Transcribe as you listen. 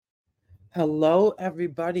Hello,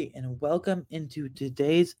 everybody, and welcome into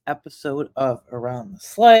today's episode of Around the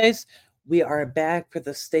Slice. We are back for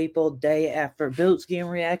the staple day after Bills game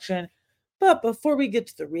reaction. But before we get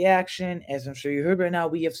to the reaction, as I'm sure you heard right now,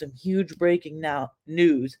 we have some huge breaking now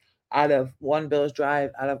news out of One Bills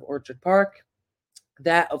Drive out of Orchard Park.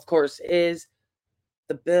 That, of course, is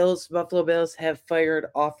the Buffalo Bills, have fired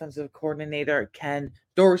offensive coordinator Ken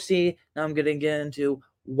Dorsey. Now I'm going to get into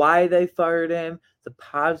why they fired him, the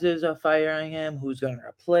positives of firing him, who's going to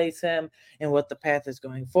replace him, and what the path is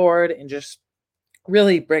going forward, and just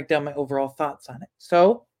really break down my overall thoughts on it.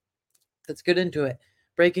 So let's get into it.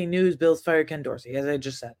 Breaking news: Bills fire Ken Dorsey, as I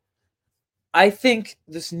just said. I think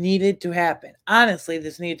this needed to happen. Honestly,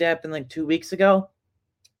 this needed to happen like 2 weeks ago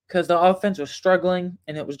because the offense was struggling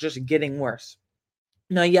and it was just getting worse.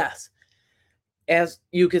 Now, yes, as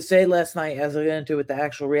you could say last night, as I get into with the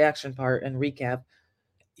actual reaction part and recap,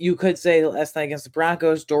 you could say last night against the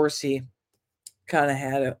Broncos, Dorsey kind of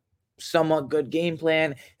had a somewhat good game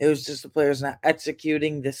plan. It was just the players not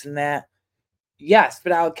executing this and that. Yes,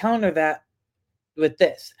 but I'll counter that with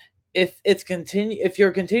this. If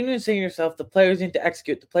you're continuing saying yourself, the players need to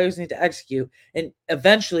execute, and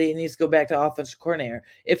eventually it needs to go back to offensive coordinator.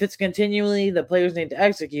 If it's continually the players need to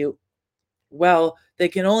execute, well, they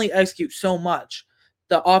can only execute so much.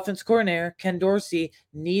 The offense coordinator, Ken Dorsey,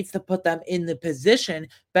 needs to put them in the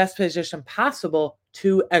best position possible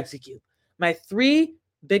to execute. My three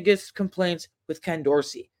biggest complaints with Ken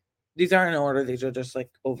Dorsey. These aren't in order, these are just like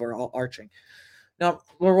overall arching. Now,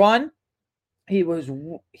 number one, he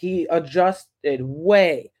adjusted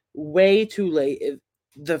way too late.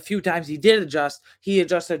 The few times he did adjust, he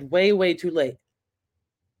adjusted way too late.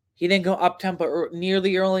 He didn't go up tempo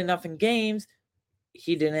nearly early enough in games.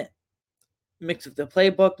 He didn't mix up the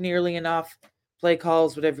playbook nearly enough, play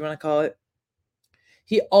calls, whatever you want to call it.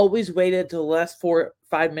 He always waited till the last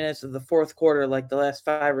 5 minutes of the fourth quarter, like the last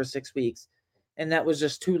 5 or 6 weeks. And that was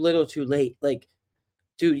just too little too late. Like,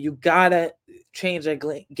 dude, you gotta change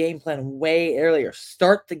that game plan way earlier.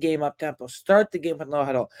 Start the game up tempo. Start the game with no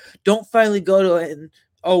huddle. Don't finally go to it and,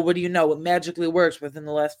 oh, what do you know? It magically works within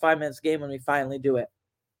the last 5 minutes game when we finally do it.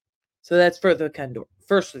 So that's further Ken Dorsey.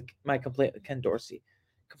 First, my complaint with Ken Dorsey.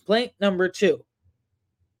 Complaint number two.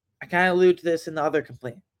 I kind of allude to this in the other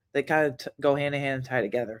complaint. They kind of go hand in hand and tie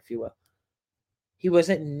together, if you will. He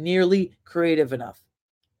wasn't nearly creative enough.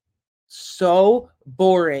 So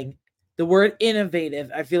boring. The word innovative,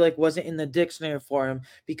 I feel like, wasn't in the dictionary for him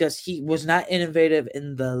because he was not innovative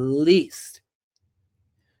in the least.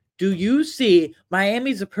 Do you see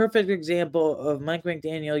Miami's a perfect example of Mike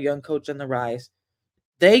McDaniel, young coach on the rise?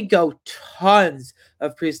 They go tons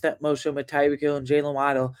of pre-snap motion with Tyreek Hill and Jalen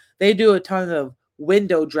Waddle. They do a ton of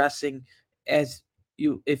window dressing,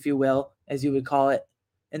 if you will, as you would call it.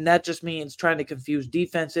 And that just means trying to confuse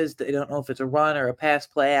defenses. They don't know if it's a run or a pass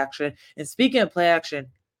play action. And speaking of play action,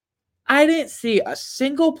 I didn't see a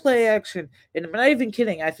single play action. And I'm not even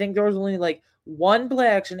kidding. I think there was only like one play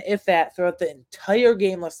action, if that, throughout the entire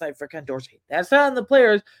game last night for Ken Dorsey. That's not on the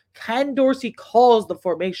players. Ken Dorsey calls the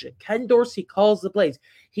formation. Ken Dorsey calls the plays.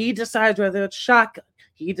 He decides whether it's shotgun.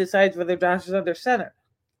 He decides whether Josh is under center.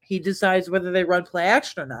 He decides whether they run play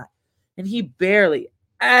action or not. And he barely,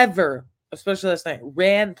 ever, especially last night,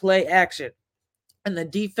 ran play action. And the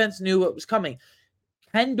defense knew what was coming.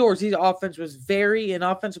 Ken Dorsey's offense was and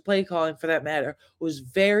offensive play calling for that matter, was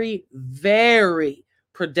very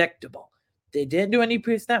predictable. They didn't do any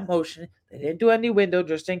pre-snap motion. They didn't do any window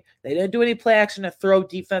dressing. They didn't do any play action to throw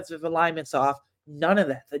defensive alignments off. None of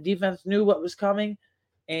that. The defense knew what was coming,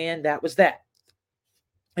 and that was that.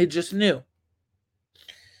 It just knew.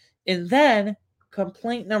 And then,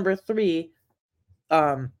 complaint number three,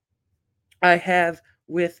 I have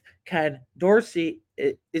with Ken Dorsey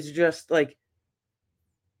is just like,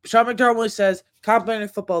 Sean McDermott always says, complimentary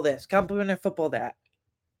football this, complimentary football that.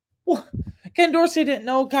 Well, Ken Dorsey didn't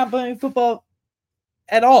know complimentary football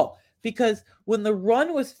at all because when the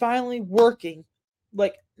run was finally working,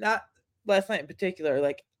 like not last night in particular,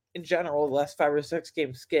 like in general, the last 5 or 6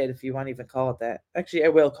 game skid, if you want to even call it that. Actually, I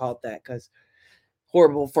will call it that because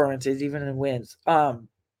horrible performances, even in wins.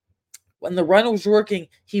 When the run was working,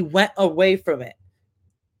 he went away from it.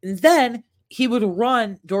 And then he would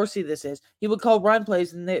run, Dorsey this is, he would call run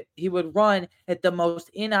plays and he would run at the most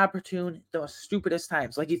inopportune, the most stupidest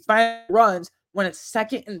times. Like he finally runs when it's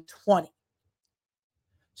 2nd and 20.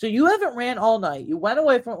 So you haven't ran all night. You went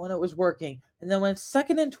away from it when it was working. And then when it's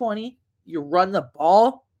 2nd and 20, you run the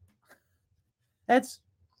ball.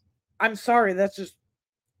 I'm sorry, that's just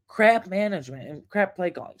crap management and crap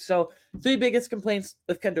play calling. So 3 biggest complaints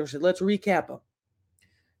with Ken Dorsey. Let's recap them.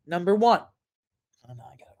 Number one. Oh no,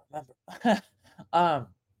 I gotta remember.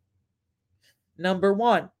 Number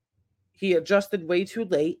one, he adjusted way too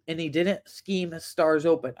late, and he didn't scheme his stars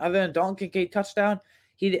open. Other than Dalton Kincaid touchdown,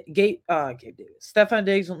 Gabe Davis. Stephon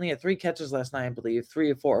Diggs only had 3 catches last night, I believe,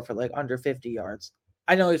 3 or 4 for like under 50 yards.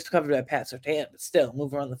 I know he's covered by Pat Surtain, but still,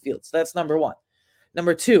 move around the field. So that's number one.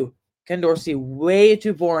 Number two, Ken Dorsey, way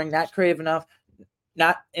too boring, not creative enough,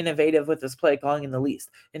 not innovative with his play calling in the least.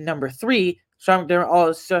 And number three, Sean McDermott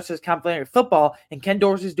always stresses complimentary football, and Ken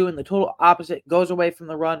Dorsey's doing the total opposite, goes away from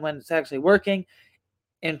the run when it's actually working,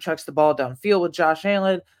 and chucks the ball downfield with Josh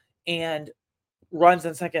Allen, and runs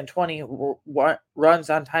in second 20, runs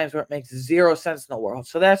on times where it makes zero sense in the world.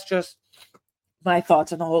 So that's just my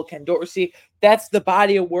thoughts on the whole Ken Dorsey. That's the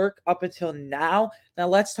body of work up until now. Now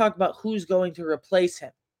let's talk about who's going to replace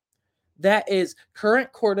him. That is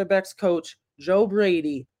current quarterbacks coach Joe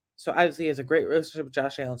Brady. So obviously he has a great relationship with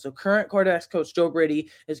Josh Allen. So current quarterbacks coach Joe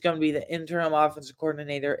Brady is going to be the interim offensive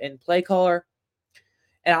coordinator and play caller.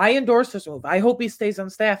 And I endorse this move. I hope he stays on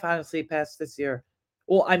staff, honestly, past this year.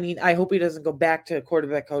 Well, I mean, I hope he doesn't go back to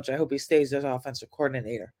quarterback coach. I hope he stays as offensive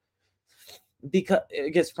coordinator because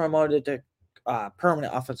it gets promoted to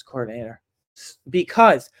permanent offensive coordinator.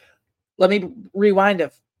 Because let me rewind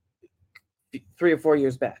 3 or 4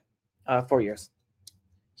 years back. 4 years.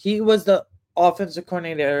 He was the offensive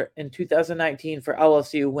coordinator in 2019 for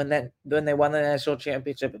LSU when they won the national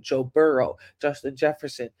championship with Joe Burrow, Justin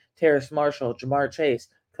Jefferson, Terrace Marshall, Jamar Chase,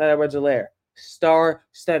 Clyde Edwards-Helaire.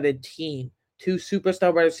 Star-studded team. 2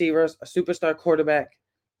 superstar wide receivers, a superstar quarterback,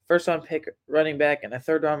 first-round pick running back, and a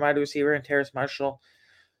third-round wide receiver in Terrace Marshall.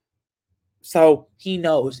 So he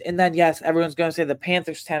knows. And then, yes, everyone's going to say the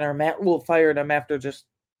Panthers tenor. Matt Rule fired him after just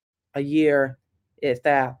a year, if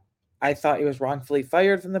that. I thought he was wrongfully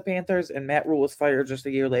fired from the Panthers, and Matt Rule was fired just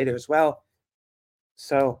a year later as well.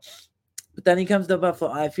 So, but then he comes to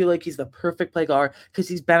Buffalo. I feel like he's the perfect play caller because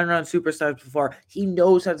he's been around superstars before. He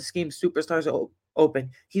knows how to scheme superstars open.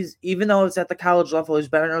 Even though it's at the college level, he's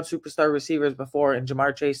been around superstar receivers before, and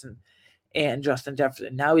Jamar Chase and Justin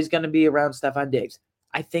Jefferson. Now he's going to be around Stephon Diggs.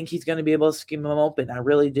 I think he's going to be able to scheme him open. I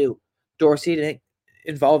really do. Dorsey didn't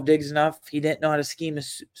involve Diggs enough. He didn't know how to scheme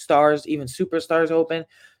his stars, even superstars, open.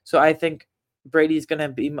 So I think Brady's going to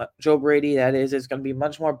be, Joe Brady, that is going to be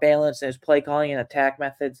much more balanced in his play calling and attack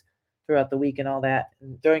methods throughout the week and all that.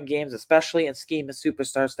 And during games, especially, and scheme his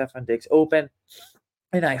superstar Stephon Diggs open.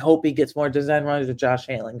 And I hope he gets more design runs with Josh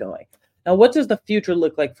Allen going. Now, what does the future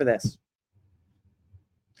look like for this?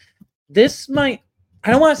 This might, I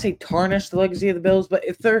don't want to say tarnish the legacy of the Bills, but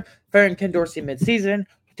if they're firing Ken Dorsey midseason,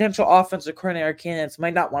 potential offensive coordinator candidates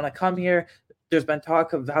might not want to come here. There's been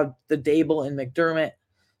talk of how the Dable and McDermott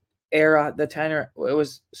era, the tenor, it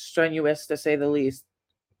was strenuous to say the least.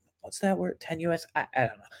 What's that word? Tenuous? I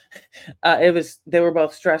don't know. They were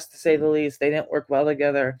both stressed to say the least. They didn't work well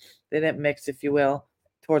together. They didn't mix, if you will,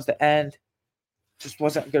 towards the end. Just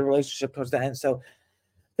wasn't a good relationship towards the end. So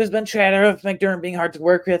there's been chatter of McDermott being hard to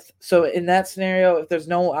work with. So in that scenario, if there's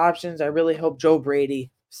no options, I really hope Joe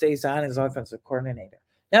Brady stays on as offensive coordinator.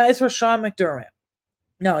 Now, as for Sean McDermott.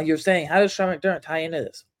 Now, you're saying, how does Sean McDermott tie into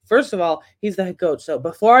this? First of all, he's the head coach. So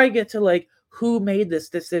before I get to who made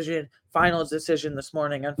this final decision this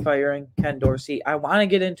morning on firing Ken Dorsey, I want to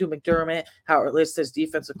get into McDermott, how it lists his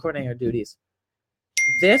defensive coordinator duties.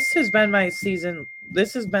 This has been my season.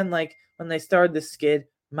 This has been when they started the skid,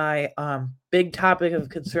 my big topic of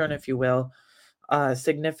concern, if you will,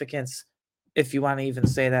 significance, if you want to even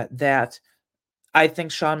say that I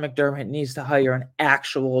think Sean McDermott needs to hire an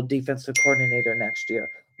actual defensive coordinator next year.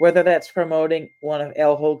 Whether that's promoting one of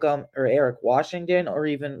Al Holcomb or Eric Washington or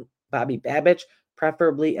even Bobby Babich,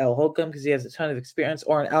 preferably Al Holcomb because he has a ton of experience,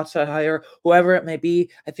 or an outside hire, whoever it may be,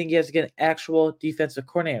 I think he has to get an actual defensive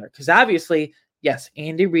coordinator. Because obviously, yes,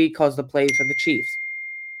 Andy Reid calls the plays for the Chiefs.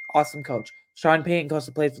 Awesome coach. Sean Payton calls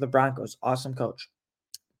the plays for the Broncos. Awesome coach.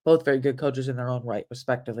 Both very good coaches in their own right,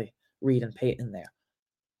 respectively. Reid and Payton there.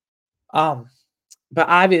 But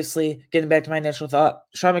obviously, getting back to my initial thought,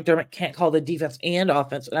 Sean McDermott can't call the defense and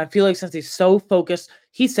offense. And I feel like since he's so focused,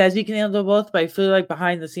 he says he can handle both, but I feel like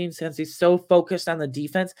behind the scenes, since he's so focused on the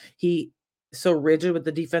defense, he's so rigid with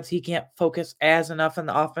the defense, he can't focus as enough on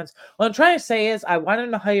the offense. What I'm trying to say is I want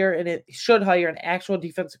him to hire, and it should hire, an actual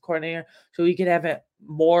defensive coordinator so he can have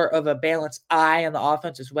more of a balanced eye on the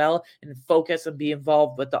offense as well and focus and be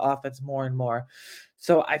involved with the offense more and more.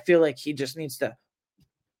 So I feel like he just needs to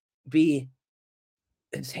be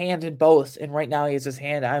his hand in both, and right now he has his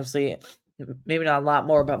hand, obviously, maybe not a lot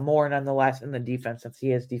more, but more nonetheless in the defense, since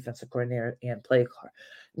he is defensive coordinator and play caller.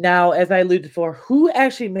 Now, as I alluded before, who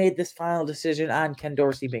actually made this final decision on Ken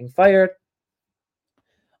Dorsey being fired?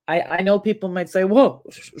 I know people might say, whoa,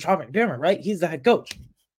 Sean McDermott, right? He's the head coach.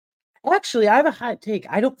 Actually, I have a hot take.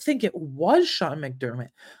 I don't think it was Sean McDermott.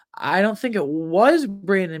 I don't think it was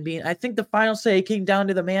Brandon Beane. I think the final say came down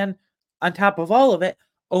to the man on top of all of it,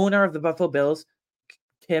 owner of the Buffalo Bills,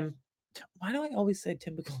 Tim. Why do I always say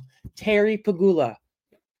Tim Pagula? Terry Pagula.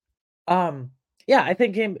 Um, yeah, I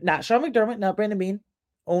think him, not Sean McDermott, not Brandon Beane,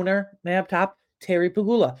 owner, man up top, Terry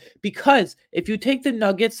Pagula. Because if you take the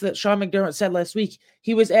nuggets that Sean McDermott said last week,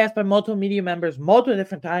 he was asked by multiple media members multiple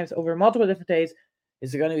different times over multiple different days,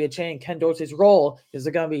 is there going to be a change in Ken Dorsey's role? Is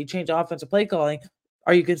there going to be a change in offensive play calling?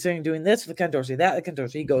 Are you considering doing this with Ken Dorsey, that with Ken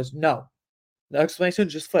Dorsey? He goes, no. The explanation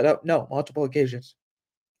just flat out, no, multiple occasions.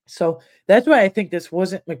 So that's why I think this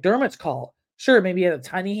wasn't McDermott's call. Sure, maybe he had a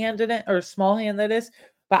tiny hand in it or a small hand that is,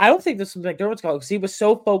 but I don't think this was McDermott's call because he was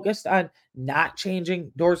so focused on not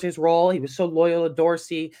changing Dorsey's role. He was so loyal to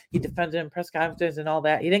Dorsey. He defended him press conferences and all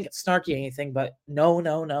that. He didn't get snarky or anything, but no,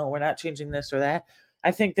 we're not changing this or that. I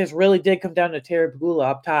think this really did come down to Terry Pagula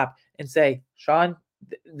up top and say, Sean,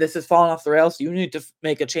 this is falling off the rails. You need to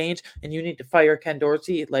make a change and you need to fire Ken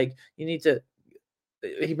Dorsey. Like, you need to,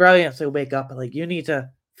 he probably has to wake up, but like, you need to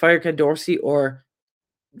fire Ken Dorsey or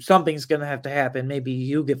something's going to have to happen. Maybe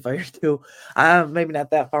you get fired too. Maybe not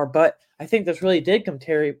that far, but I think this really did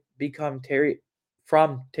become Terry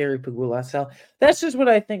from Terry Pagula. So that's just what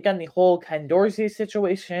I think on the whole Ken Dorsey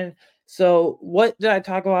situation. So what did I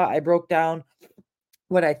talk about? I broke down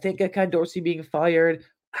what I think of Ken Dorsey being fired,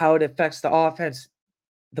 how it affects the offense,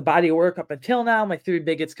 the body of work up until now, my three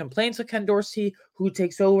biggest complaints of Ken Dorsey, who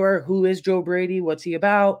takes over, who is Joe Brady, what's he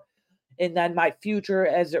about, and then my future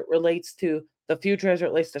as it relates to the future as it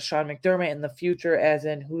relates to Sean McDermott and the future as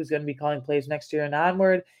in who's going to be calling plays next year and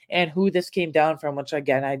onward and who this came down from, which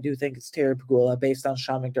again, I do think it's Terry Pagula based on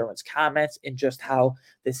Sean McDermott's comments and just how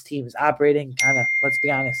this team is operating, kind of, let's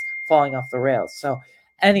be honest, falling off the rails. So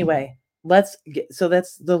anyway, so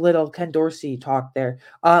that's the little Ken Dorsey talk there.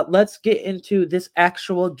 Let's get into this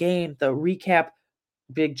actual game, the recap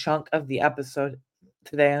big chunk of the episode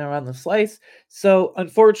today and around the slice. So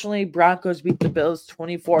unfortunately, Broncos beat the Bills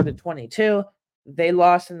 24-22. They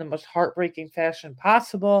lost in the most heartbreaking fashion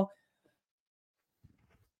possible.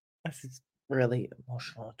 This is really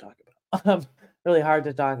emotional to talk about. Really hard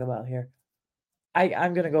to talk about here.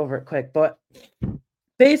 I'm gonna go over it quick, but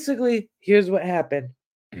basically, here's what happened.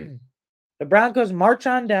 The Broncos march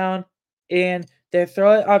on down and they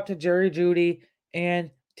throw it up to Jerry Jeudy, and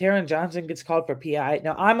Taron Johnson gets called for PI.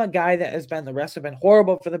 Now, I'm a guy that has been, the refs have been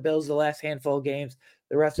horrible for the Bills the last handful of games.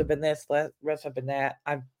 The refs have been this, the refs have been that.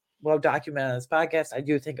 I've well documented on this podcast. I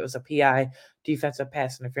do think it was a PI, defensive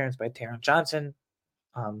pass interference by Taron Johnson.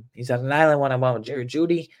 He's on an island one-on-one with Jerry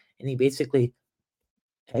Jeudy, and he basically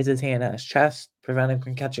has his hand on his chest, preventing him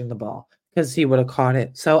from catching the ball because he would have caught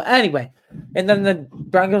it. So anyway, and then the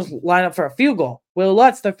Broncos line up for a field goal. Will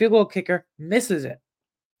Lutz, the field goal kicker, misses it.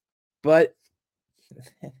 But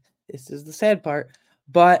this is the sad part.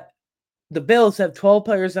 But the Bills have 12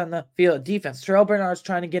 players on the field defense. Terrell Bernard's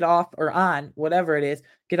trying to get off or on, whatever it is,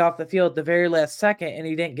 get off the field at the very last second, and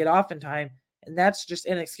he didn't get off in time. And that's just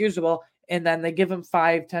inexcusable. And then they give him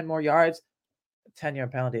 5-10 more yards.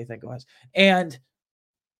 10-yard penalty, I think it was. And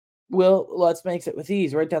Will Lutz makes it with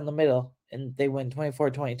ease right down the middle, and they win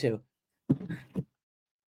 24-22.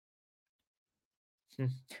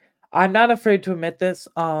 I'm not afraid to admit this.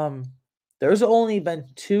 There's only been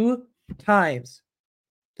 2 times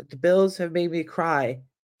that the Bills have made me cry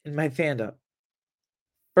in my fandom.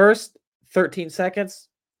 First, 13 seconds.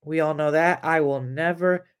 We all know that. I will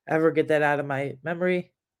never, ever get that out of my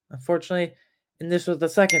memory, unfortunately. And this was the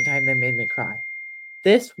second time they made me cry.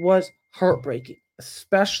 This was heartbreaking,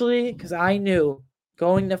 especially because I knew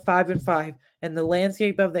going to 5-5 and the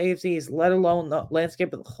landscape of the AFC, let alone the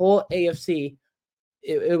landscape of the whole AFC,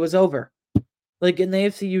 it was over. Like in the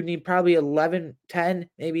AFC, you need probably 11, 10,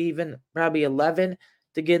 maybe even probably 11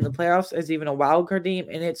 to get in the playoffs as even a wild card team,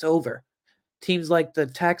 and it's over. Teams like the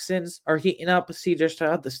Texans are heating up with CJ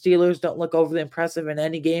Stroud. The Steelers don't look overly impressive in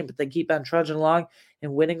any game, but they keep on trudging along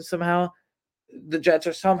and winning somehow. The Jets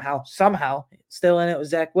are somehow still in it with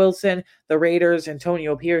Zach Wilson. The Raiders,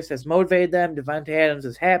 Antonio Pierce has motivated them. Devontae Adams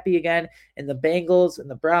is happy again. And the Bengals and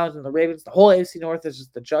the Browns and the Ravens, the whole AFC North is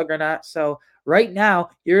just the juggernaut. So right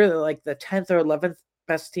now, you're like the 10th or 11th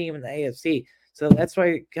best team in the AFC. So that's why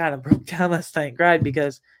I kind of broke down last night and cried,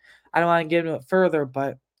 because I don't want to get into it further,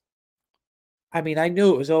 but I mean, I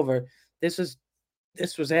knew it was over. This was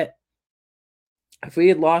it. If we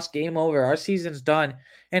had lost, game over, our season's done.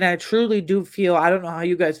 And I truly do feel, I don't know how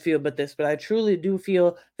you guys feel about this, but I truly do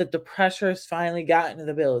feel that the pressure has finally gotten to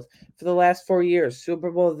the Bills for the last 4 years.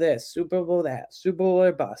 Super Bowl this, Super Bowl that, Super Bowl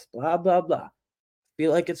or bust, blah, blah, blah.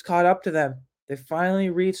 Feel like it's caught up to them. They finally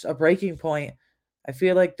reached a breaking point I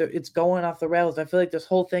feel like it's going off the rails. I feel like this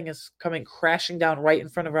whole thing is coming crashing down right in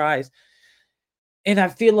front of our eyes. And I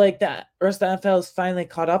feel like that rest of the NFL has finally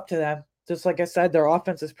caught up to them. Just like I said, their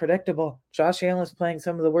offense is predictable. Josh Allen is playing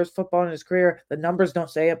some of the worst football in his career. The numbers don't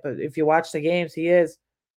say it, but if you watch the games, he is.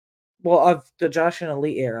 Well, of the Josh Allen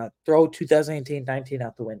elite era, throw 2018-19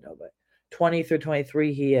 out the window, but 20 through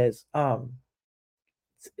 23, he is.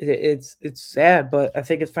 It's sad, but I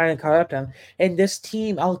think it's finally caught up to him. And this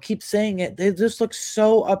team, I'll keep saying it, they just look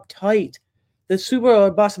so uptight. The Super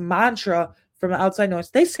Bowl bust mantra from outside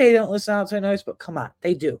noise. They say they don't listen to outside noise, but come on,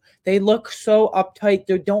 they do. They look so uptight.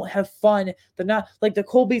 They don't have fun. They're not like the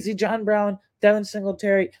Cole Beasley, John Brown, Devin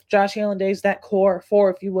Singletary, Josh Allen days. That core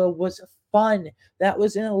four, if you will, was fun. That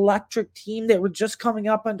was an electric team. They were just coming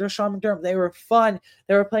up under Sean McDermott. They were fun.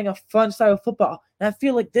 They were playing a fun style of football. And I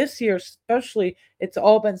feel like this year, especially, it's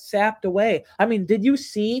all been sapped away. I mean, did you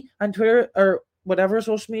see on Twitter or whatever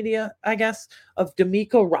social media, I guess, of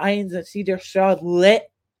D'Amico Ryans and CJ Stroud lit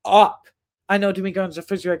up? I know D'Amico is a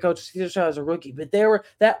first year coach, CJ Stroud is a rookie, but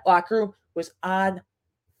that locker room was on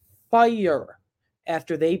fire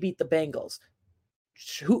after they beat the Bengals.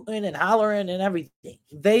 Shooting and hollering and everything.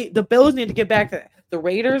 The Bills need to get back to that. The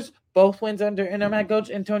Raiders, both wins under interim head coach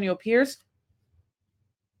Antonio Pierce,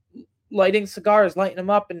 lighting cigars, lighting them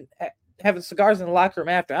up, and having cigars in the locker room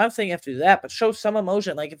after. I'm saying you have to do that, but show some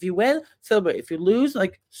emotion. Like if you win, celebrate. If you lose,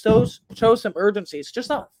 like show some urgency. It's just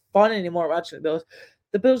not fun anymore watching the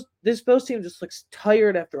Bills. This Bills team just looks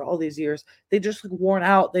tired after all these years. They just look worn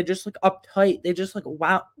out. They just look uptight. They just look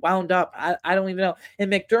wound up. I don't even know.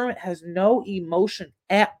 And McDermott has no emotion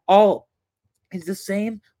at all. He's the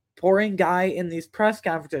same boring guy in these press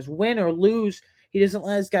conferences. Win or lose, he doesn't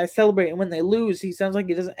let his guys celebrate. And when they lose, he sounds like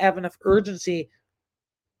he doesn't have enough urgency.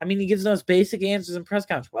 I mean, he gives those basic answers in press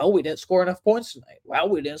conference. Well, we didn't score enough points tonight. Well,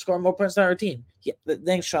 we didn't score more points on our team. Yeah,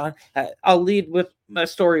 thanks, Sean. I'll lead with my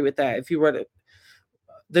story with that. If you read it,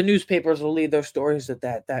 the newspapers will lead their stories at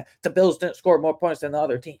that the Bills didn't score more points than the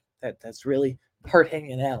other team. That's really hard-hitting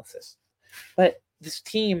analysis. But this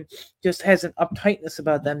team just has an uptightness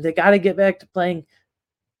about them. They got to get back to playing,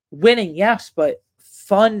 winning, yes, but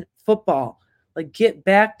fun football. Like get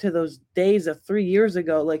back to those days of 3 years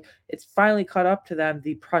ago. Like it's finally caught up to them,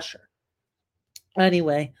 the pressure.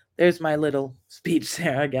 Anyway, there's my little speech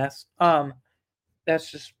there, I guess. That's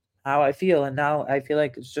just how I feel, and now I feel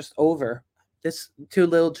like it's just over. This too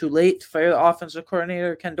little, too late to fire the offensive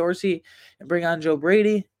coordinator Ken Dorsey and bring on Joe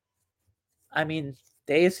Brady. I mean,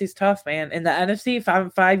 the AFC's tough, man. In the NFC,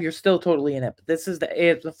 5-5, you're still totally in it. But this is the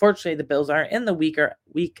AFC. Unfortunately, the Bills aren't in the weak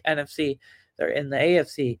NFC. They're in the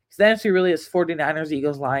AFC. Because the NFC really is 49ers,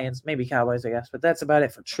 Eagles, Lions, maybe Cowboys, I guess. But that's about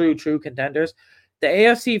it for true contenders. The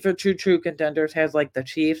AFC for true contenders has like the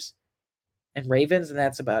Chiefs and Ravens, and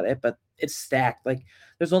that's about it. But it's stacked. Like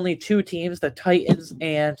there's only two teams, the Titans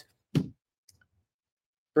and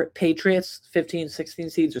Patriots, 15, 16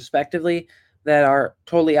 seeds respectively, that are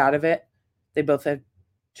totally out of it. They both have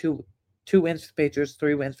two wins for the Patriots,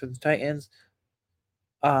 3 wins for the Titans.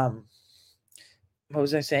 What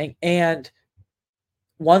was I saying? And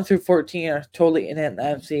 1 through 14 are totally in it in the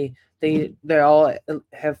NFC. They all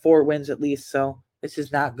have 4 wins at least, so this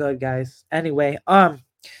is not good, guys. Anyway,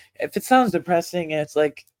 if it sounds depressing and it's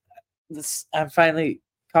like this, I'm finally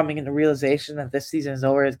coming into realization that this season is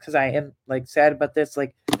over, because I am like sad about this.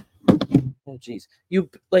 Like, oh geez, you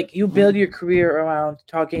build your career around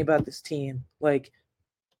talking about this team. Like,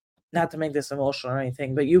 not to make this emotional or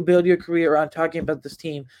anything, but you build your career around talking about this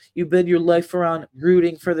team. You build your life around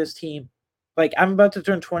rooting for this team. Like, I'm about to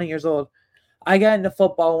turn 20 years old. I got into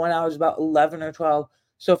football when I was about 11 or 12.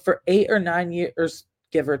 So for 8 or 9 years,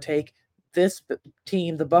 give or take, this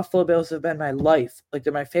team, the Buffalo Bills, have been my life. Like,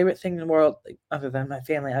 they're my favorite thing in the world, like, other than my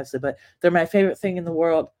family, obviously, but they're my favorite thing in the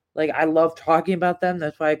world. Like, I love talking about them.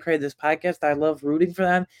 That's why I created this podcast. I love rooting for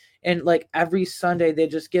them. And, like, every Sunday, they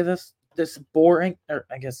just give us this boring, or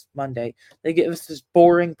I guess Monday, they give us this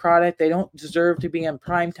boring product. They don't deserve to be on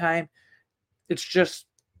prime time. It's just,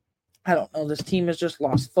 I don't know. This team has just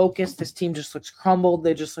lost focus. This team just looks crumbled.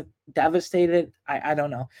 They just look devastated. I don't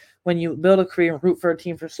know. When you build a career and root for a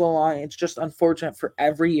team for so long, it's just unfortunate for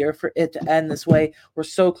every year for it to end this way. We're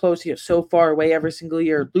so close here, so far away every single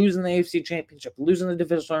year. Losing the AFC Championship, losing the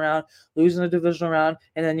divisional round,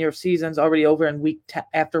 and then your season's already over in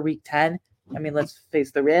after week 10. I mean, let's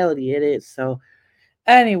face the reality. It is. So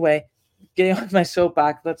anyway, getting on my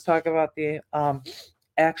soapbox, let's talk about the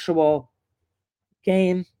actual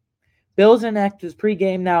game. Bills enact is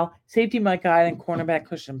pregame now. Safety Mike Hyde and cornerback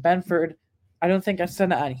Christian Benford. I don't think I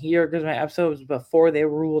said it on here because my episode was before they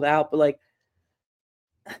were ruled out. But, like,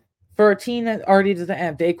 for a team that already doesn't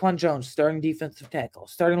have Daquan Jones, starting defensive tackle,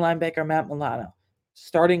 starting linebacker Matt Milano,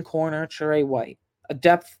 starting corner Trey White, a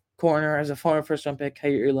depth corner as a former first round pick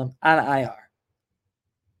Kyrie Elam on IR,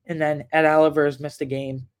 and then Ed Oliver has missed a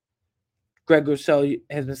game. Greg Rousseau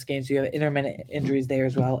has missed games. So you have intermittent injuries there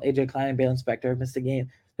as well. AJ Klein and Bale Inspector have missed a game.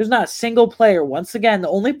 There's not a single player. Once again, the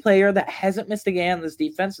only player that hasn't missed a game on this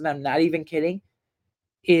defense, and I'm not even kidding,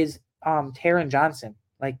 is Taron Johnson.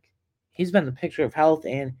 Like, he's been the picture of health.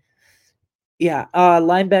 And yeah,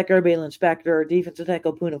 linebacker Balen Spector, defensive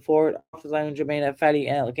tackle Puna Ford, offensive lineman Jermaine Fetty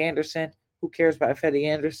and Alec Anderson. Who cares about Fetty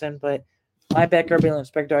Anderson? But linebacker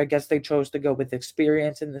Balen Spector, I guess they chose to go with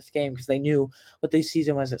experience in this game because they knew what the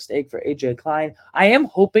season was at stake for AJ Klein. I am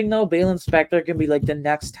hoping though Balen Spector can be like the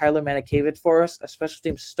next Tyler Matakavich for us, a special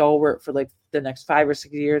team stalwart for like the next 5 or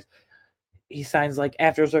 6 years. He signs like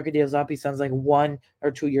after his rookie deal's up, he signs like 1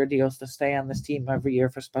 or 2 year deals to stay on this team every year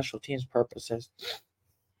for special teams purposes.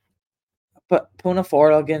 But Puna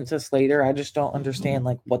Ford, I'll get into this later. I just don't understand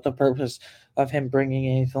like what the purpose of him bringing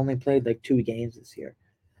in. He's only played like 2 games this year.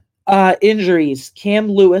 Injuries. Cam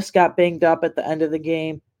Lewis got banged up at the end of the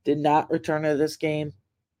game. Did not return to this game.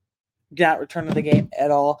 Did not return to the game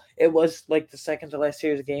at all. It was like the second to last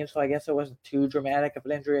series of games, so I guess it wasn't too dramatic of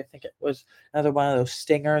an injury. I think it was another one of those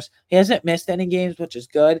stingers. He hasn't missed any games, which is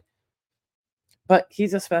good. But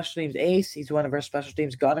he's a special teams ace. He's one of our special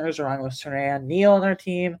teams gunners, along with Serran Neal on our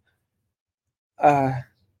team.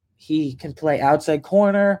 He can play outside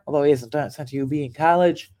corner, although he hasn't done it since UB in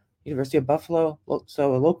college. University of Buffalo,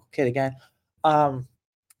 so a local kid again.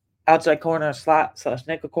 Outside corner, slot /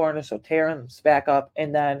 nickel corner, so Terran's back up,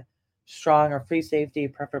 and then strong or free safety,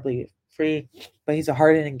 preferably free. But he's a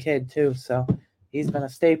hard-hitting kid too, so he's been a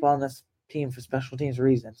staple on this team for special teams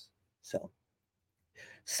reasons. So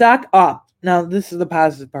stock up. Now this is the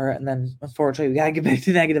positive part, and then unfortunately we gotta get back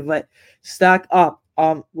to negative. But stock up.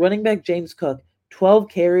 Running back James Cook, 12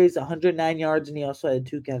 carries, 109 yards, and he also had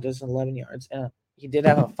 2 catches and 11 yards. And he did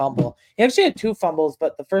have a fumble. He actually had 2 fumbles,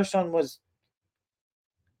 but the first one was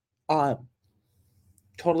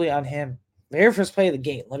totally on him. Very first play of the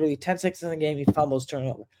game, literally 10 seconds in the game, he fumbles,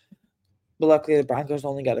 turnover. But luckily, the Broncos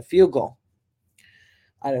only got a field goal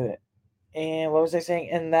out of it. And what was I saying?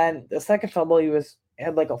 And then the second fumble, he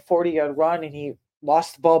had like a 40-yard run, and he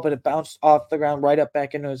lost the ball, but it bounced off the ground right up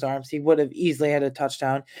back into his arms. He would have easily had a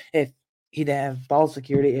touchdown if he didn't have ball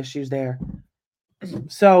security issues there.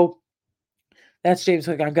 So that's James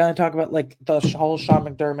Cook. I'm going to talk about like the whole Sean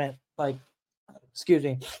McDermott,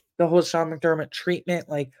 the whole Sean McDermott treatment,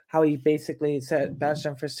 like how he basically said benched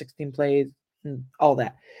him for 16 plays and all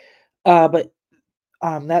that. But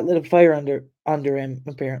that lit a fire under him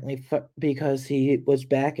apparently because he was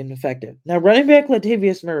back and effective. Now running back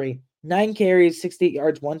Latavius Murray, 9 carries, 68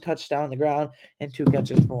 yards, 1 touchdown on the ground, and 2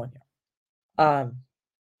 catches for 1 yard.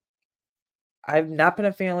 I've not been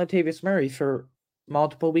a fan of Latavius Murray for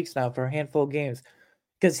multiple weeks now, for a handful of games.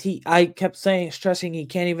 Because I kept stressing he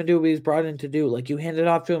can't even do what he's brought in to do. Like, you handed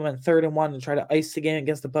off to him on 3rd and 1 and try to ice the game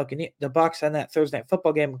against the Bucs on that Thursday night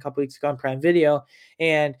football game a couple weeks ago on Prime Video,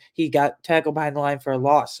 and he got tackled behind the line for a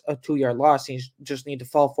 2-yard loss. He just need to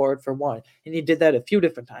fall forward for 1, and he did that a few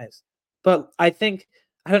different times. But I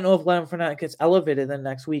don't know if Leonard Fournette gets elevated the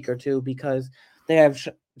next week or two because they have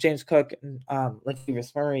James Cook and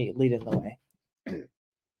Latavius Murray leading the way.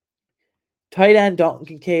 Tight end Dalton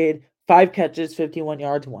Kincaid, 5 catches, 51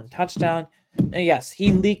 yards, 1 touchdown. And yes,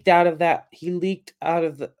 he leaked out of that. He leaked out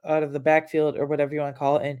of the backfield or whatever you want to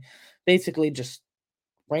call it, and basically just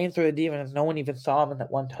ran through the defense. No one even saw him in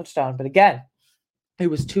that 1 touchdown. But again, it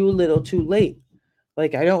was too little, too late.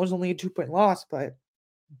 Like, I know it was only a 2-point loss, but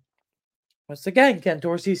once again, Ken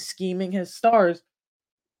Dorsey's scheming his stars.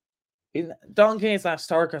 Dalton Kincaid's not a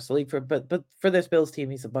star across the league, but for this Bills team,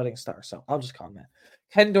 he's a budding star. So I'll just call him that.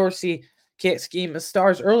 Ken Dorsey can't scheme his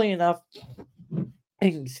stars early enough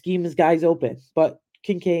and scheme his guys open. But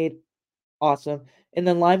Kincaid, awesome. And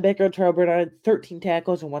then linebacker Terrell Bernard, 13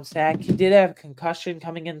 tackles and 1 sack. He did have a concussion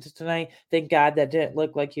coming into tonight. Thank God that didn't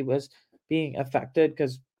look like he was being affected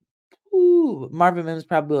because Marvin Mims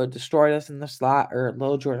probably would have destroyed us in the slot, or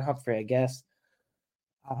Lil Jordan Humphrey, I guess.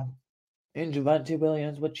 And Javonte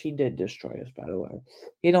Williams, which he did destroy us, by the way.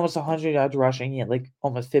 He had almost 100 yards rushing. He had like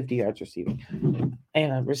almost 50 yards receiving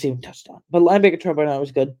and a receiving touchdown. But linebacker Terrell Bernard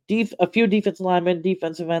was good. A few defensive linemen,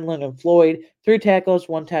 defensive end Leonard Floyd, 3 tackles,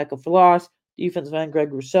 1 tackle for loss. Defensive end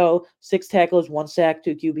Greg Rousseau, 6 tackles, 1 sack,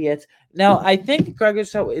 2 QB hits. Now, I think Greg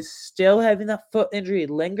Rousseau is still having that foot injury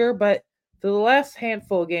linger, but for the last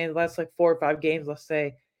handful of games, last like 4 or 5 games, let's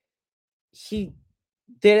say, he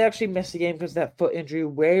did actually miss the game because of that foot injury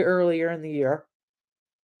way earlier in the year.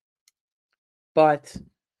 But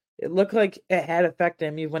it looked like it had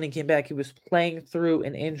affected him. When he came back, he was playing through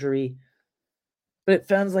an injury. but it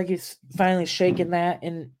sounds like he's finally shaking that,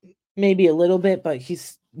 and maybe a little bit, but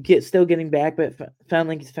he's still getting back. But it sounds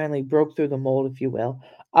like he's finally broke through the mold, if you will.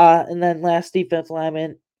 And then last defensive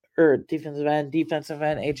end, AJ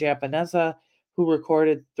Epinesa, who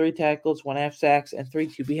recorded 3 tackles, 1.5 sacks, and 3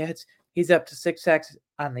 QB hits. He's up to 6 sacks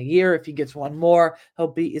on the year. If he gets one more, he'll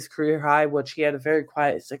beat his career high, which he had a very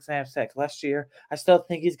quiet 6.5 sacks last year. I still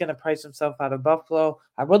think he's going to price himself out of Buffalo.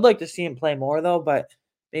 I would like to see him play more, though, but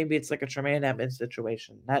maybe it's like a Tremaine Edmonds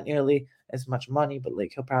situation. Not nearly as much money, but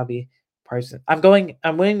like he'll probably price it. I'm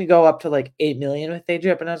willing to go up to like $8 million with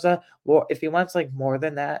AJ Epinesa. Well, if he wants like more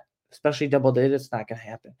than that, especially double digits, it's not going to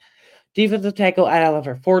happen. Defensive tackle,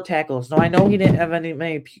 Oliver, 4 tackles. Now, I know he didn't have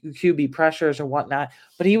many QB pressures or whatnot,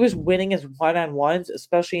 but he was winning his one-on-ones,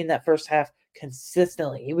 especially in that first half,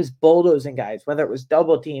 consistently. He was bulldozing guys, whether it was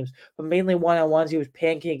double teams, but mainly one-on-ones. He was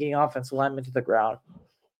pancaking offensive linemen to the ground.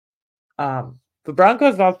 The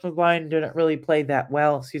Broncos' offensive line didn't really play that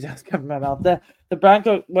well. Excuse me, I was covering my mouth. The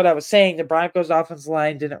Broncos, what I was saying, the Broncos' offensive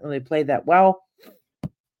line didn't really play that well.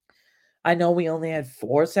 I know we only had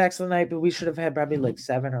 4 sacks tonight, but we should have had probably like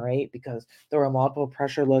 7 or 8 because there were multiple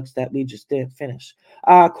pressure looks that we just didn't finish.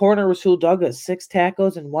 Corner Rasul Douglas, 6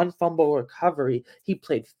 tackles and 1 fumble recovery. He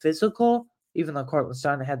played physical, even though Cortland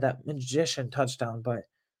Sutton had that magician touchdown, but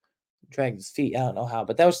dragged his feet. I don't know how,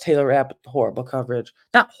 but that was Taylor Rapp. Horrible coverage.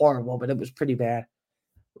 Not horrible, but it was pretty bad.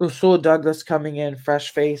 Rasul Douglas coming in,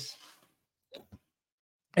 fresh face,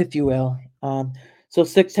 if you will. So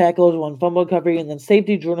 6 tackles, 1 fumble recovery, and then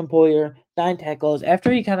safety Jordan Poyer, 9 tackles. After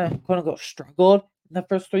he kind of quote unquote struggled in the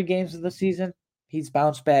first 3 games of the season, he's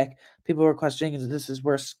bounced back. People were questioning if this is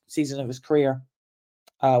worst season of his career.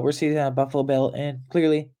 We're seeing a Buffalo Bill, and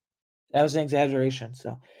clearly that was an exaggeration.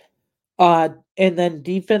 So, and then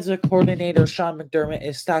defensive coordinator Sean McDermott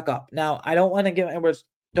is stuck up. Now, I don't want to get my words.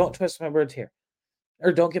 Don't twist my words here,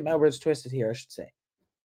 or don't get my words twisted here. I should say.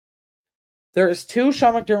 There is 2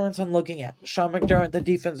 Sean McDermotts I'm looking at. Sean McDermott, the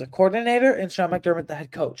defensive coordinator, and Sean McDermott, the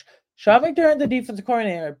head coach. Sean McDermott, the defensive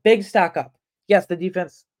coordinator, big stock up. Yes, the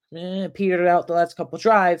defense petered out the last couple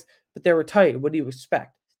drives, but they were tight. What do you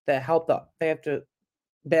expect? That helped up. They have to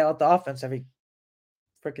bail out the offense every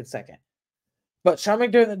freaking second. But Sean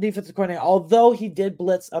McDermott, the defensive coordinator, although he did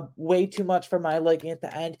blitz way too much for my liking at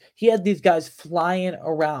the end, he had these guys flying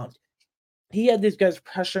around. He had these guys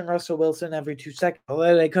pressuring Russell Wilson every 2 seconds.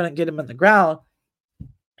 Although they couldn't get him on the ground,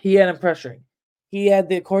 he had him pressuring. He had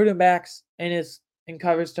the quarterbacks in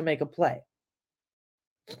coverage to make a play.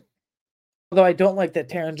 Although I don't like that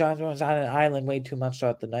Taron Johnson was on an island way too much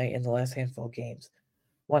throughout the night in the last handful of games,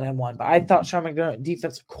 1-on-1. But I thought Sean McDermott,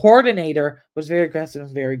 defensive coordinator, was very aggressive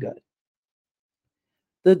and very good.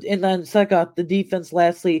 And then second up, the defense,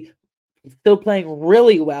 lastly, still playing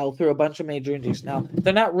really well through a bunch of major injuries. Now,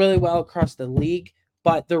 they're not really well across the league,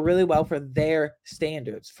 but they're really well for their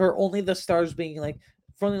standards. For only the stars being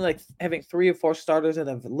having 3 or 4 starters out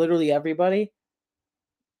of literally everybody,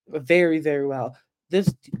 very, very well.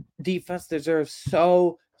 This defense deserves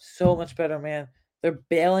so much better, man. They're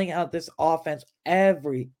bailing out this offense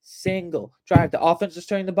every single drive. The offense is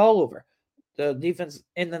turning the ball over. The defense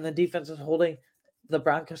is holding the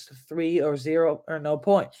Broncos to 3 or 0 or no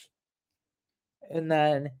points. And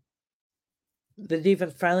then the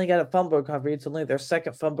defense finally got a fumble recovery. It's only their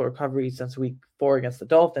second fumble recovery since week 4 against the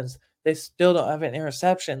Dolphins. They still don't have an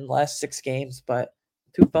interception in the last 6 games, but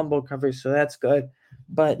 2 fumble recoveries, so that's good.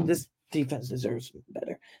 But this defense deserves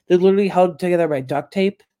better. They're literally held together by duct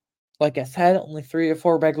tape. Like I said, only 3 or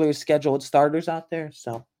 4 regularly scheduled starters out there.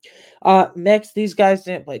 So, next, these guys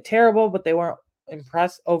didn't play terrible, but they weren't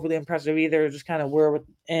overly impressive either. Just kind of were with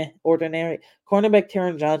ordinary. Cornerback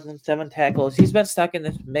Taron Johnson, 7 tackles. He's been stuck in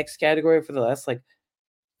this mixed category for the last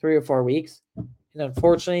 3 or 4 weeks, and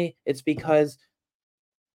unfortunately, it's because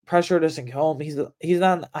pressure doesn't come. He's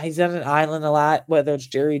on an island a lot, whether it's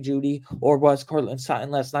Jerry Jeudy or was Cortland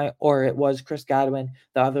Sutton last night, or it was Chris Godwin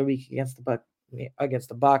the other week against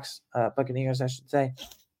the Bucks, Buccaneers, I should say.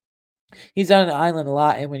 He's on an island a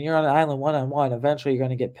lot, and when you're on an island 1-on-1, eventually you're going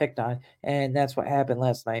to get picked on, and that's what happened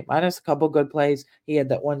last night. Minus a couple good plays, he had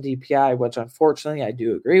that 1 DPI, which unfortunately I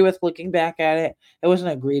do agree with looking back at it. It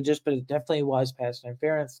wasn't egregious, but it definitely was pass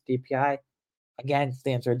interference. DPI, again,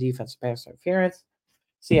 stands for defensive pass interference.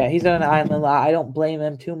 So, yeah, he's on an island a lot. I don't blame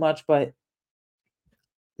him too much, but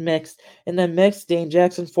mixed. And then Dane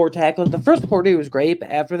Jackson, 4 tackles. The first quarter was great, but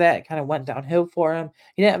after that, it kind of went downhill for him.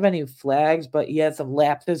 He didn't have any flags, but he had some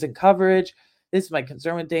lapses in coverage. This is my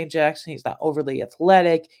concern with Dane Jackson. He's not overly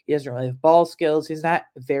athletic. He doesn't really have ball skills. He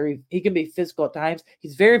can be physical at times.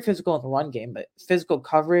 He's very physical in the run game, but physical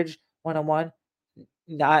coverage, 1-on-1,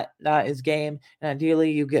 not his game. And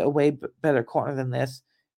ideally, you get a way better corner than this.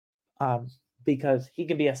 because he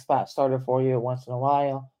can be a spot starter for you once in a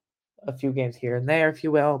while, a few games here and there, if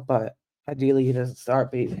you will, but ideally he doesn't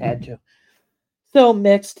start, but he's had to. So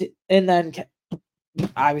mixed, and then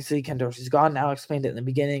obviously Ken Dorsey's gone now. I explained it in the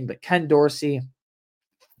beginning, but Ken Dorsey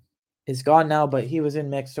is gone now, but he was in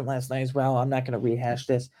mixed from last night as well. I'm not going to rehash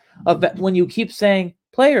this. When you keep saying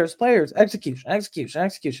players, execution,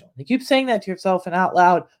 you keep saying that to yourself and out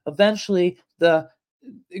loud, eventually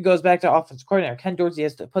it goes back to offensive coordinator. Ken Dorsey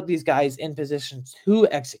has to put these guys in positions to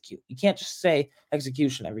execute. You can't just say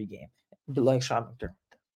execution every game, like Sean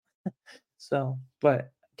McDermott. So,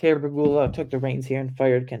 but Taylor Pagula took the reins here and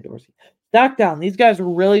fired Ken Dorsey. Stock down. These guys were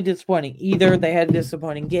really disappointing. Either they had a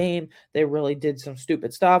disappointing game, they really did some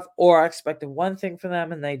stupid stuff, or I expected one thing from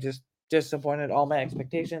them and they just disappointed all my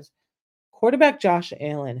expectations. Quarterback Josh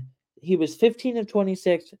Allen, he was 15 of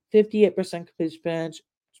 26, 58% completion percentage.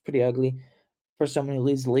 It's pretty ugly for someone who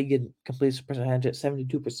leads the league in completion percentage at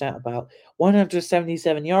 72%, about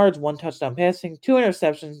 177 yards, 1 touchdown passing, 2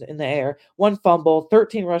 interceptions in the air, 1 fumble,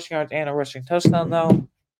 13 rushing yards, and a rushing touchdown, though.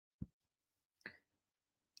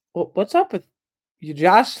 Well, what's up with you,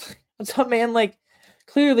 Josh? What's up, man? Like,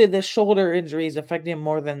 clearly this shoulder injury is affecting him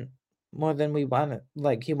more than we want it.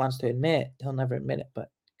 Like, he wants to admit. He'll never admit it, but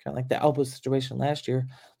kind of like the elbow situation last year,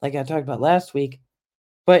 like I talked about last week.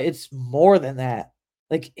 But it's more than that.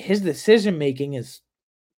 Like, his decision making is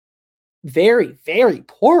very, very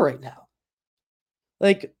poor right now.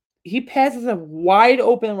 Like, he passes a wide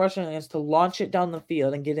open rushing lane to launch it down the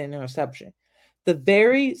field and get an interception. The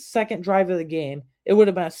very second drive of the game, it would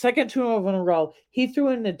have been a second turnover in a row. He threw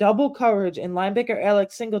in the double coverage, and linebacker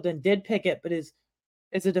Alex Singleton did pick it, but as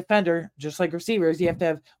a defender, just like receivers, you have to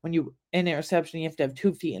have, when you in interception, you have to have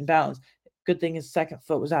 2 feet in bounds. Good thing his second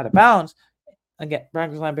foot was out of bounds. Again,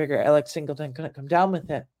 Broncos linebacker Alex Singleton couldn't come down with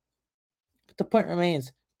it. But the point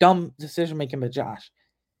remains, dumb decision making by Josh.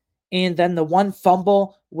 And then the one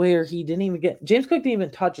fumble where he didn't even get, James Cook didn't even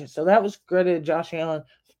touch it. So that was credited Josh Allen.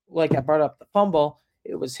 Like I brought up the fumble,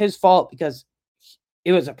 it was his fault because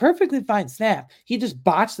it was a perfectly fine snap. He just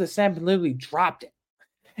botched the snap and literally dropped it.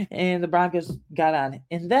 And the Broncos got on it.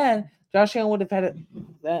 And then Josh Allen would have had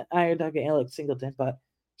that iron dug at Alex Singleton, but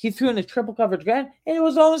he threw in a triple coverage again, and it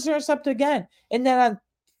was almost intercepted again. And then on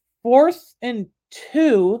 4th and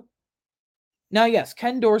 2, now, yes,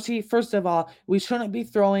 Ken Dorsey, first of all, we shouldn't be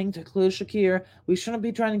throwing to Khalil Shakir. We shouldn't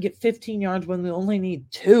be trying to get 15 yards when we only need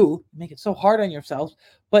 2. Make it so hard on yourselves.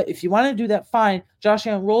 But if you want to do that, fine. Josh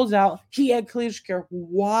Allen rolls out. He had Khalil Shakir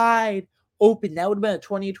wide open. That would have been a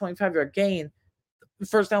 20, 25-yard gain. The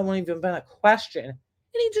first down wouldn't even been a question. And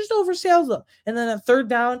he just oversails them. And then on 3rd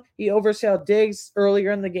down, he oversailed Diggs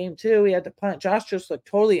earlier in the game, too. He had to punt. Josh just looked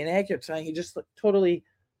totally inaccurate tonight. He just looked totally...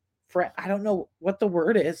 I don't know what the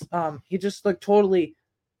word is. He just looked totally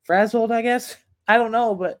frazzled, I guess. I don't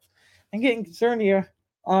know, but I'm getting concerned here.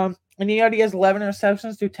 And he already has 11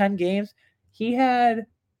 receptions through 10 games. He had,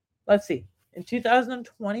 let's see, in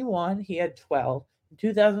 2021, he had 12. In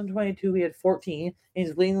 2022, he had 14. And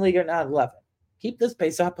he's leading the league right now at 11. Keep this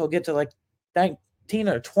pace up, he'll get to like 19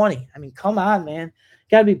 or 20. I mean, come on, man.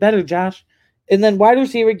 Got to be better, Josh. And then wide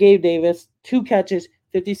receiver Gabe Davis, 2 catches,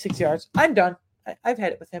 56 yards. I'm done. I've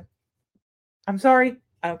had it with him. I'm sorry.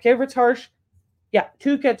 I don't care if it's harsh. Yeah,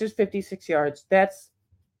 2 catches, 56 yards. That's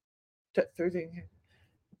 13.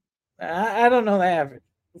 I don't know the average.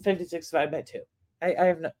 56 divided by 2. I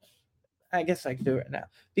have no. I guess I can do it now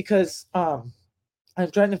because I'm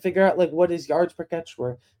trying to figure out like what his yards per catch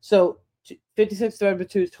were. So 56 divided by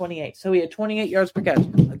 2 is 28. So he had 28 yards per catch.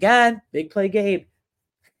 Again, big play Gabe.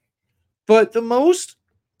 But the most,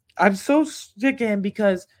 I'm so sick of him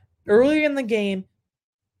because earlier in the game,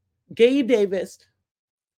 Gabe Davis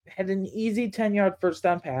had an easy 10-yard first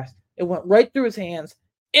down pass. It went right through his hands,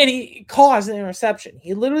 and he caused an interception.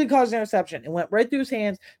 He literally caused an interception. It went right through his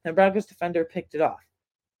hands, and the Broncos defender picked it off.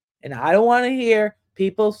 And I don't want to hear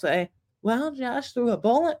people say, well, Josh threw a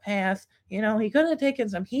bullet pass. You know, he could have taken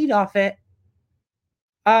some heat off it.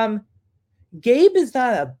 Gabe is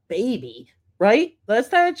not a baby, right?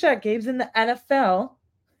 Last time I checked, Gabe's in the NFL.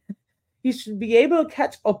 He should be able to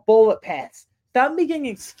catch a bullet pass. Stop making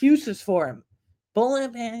excuses for him.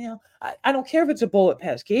 Bullet pass, you know, I don't care if it's a bullet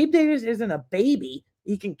pass. Gabe Davis isn't a baby.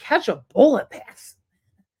 He can catch a bullet pass.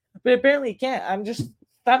 But apparently he can't. I'm just,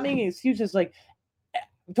 stop making excuses. Like,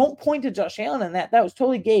 don't point to Josh Allen on that. That was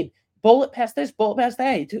totally Gabe. Bullet pass this, bullet pass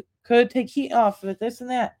that. He could take heat off with this and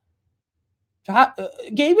that.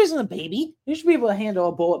 Gabe isn't a baby. He should be able to handle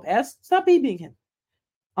a bullet pass. Stop babying him.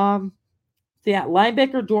 So yeah,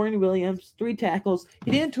 linebacker Dorian Williams, 3 tackles.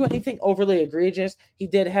 He didn't do anything overly egregious. He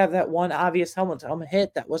did have that one obvious helmet-to-helmet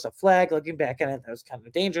hit that was a flag. Looking back at it, that was kind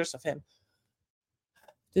of dangerous of him.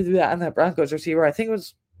 to do that on that Broncos receiver. I think it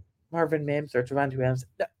was Marvin Mims or Javonte Williams.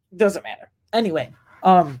 Doesn't matter. Anyway,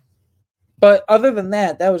 but other than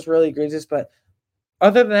that, that was really egregious. But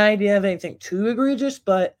other than that, I didn't have anything too egregious,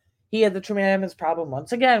 but he had the tremendous problem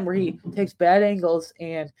once again where he takes bad angles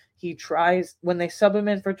and he tries, when they sub him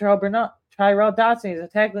in for Tyrell Dodson, he's a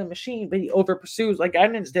tackling machine, but he over pursues like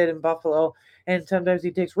Edmonds did in Buffalo. And sometimes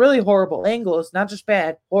he takes really horrible angles, not just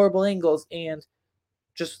bad, horrible angles, and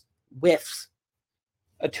just whiffs.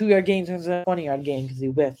 A 2-yard gain turns into a 20-yard gain because he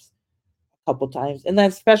whiffs a couple times. And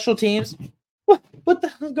then special teams. What the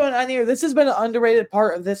hell is going on here? This has been an underrated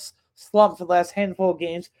part of this slump for the last handful of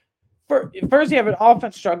games. First, you have an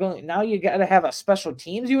offense struggling. Now you got to have a special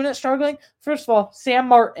teams unit struggling. First of all, Sam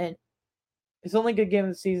Martin. His only good game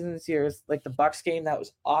of the season this year is like the Bucs game. That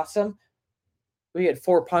was awesome. We had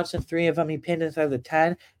 4 punts and 3 of them he pinned inside the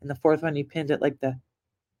 10, and the 4th one he pinned at like the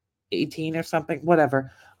 18 or something.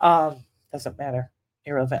 Whatever. Doesn't matter.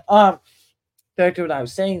 Irrelevant. Back to what I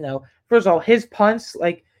was saying though. First of all, his punts,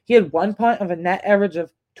 like he had 1 punt of a net average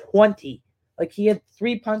of 20. Like he had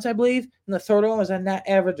 3 punts, I believe, and the third one was a net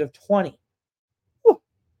average of 20. Whew.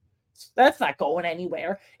 That's not going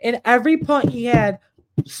anywhere. And every punt he had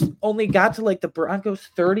only got to like the Broncos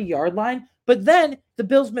 30-yard line, but then the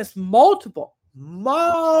Bills missed multiple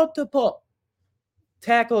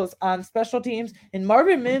tackles on special teams, and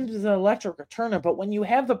Marvin Mims is an electric returner, but when you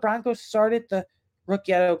have the Broncos start at the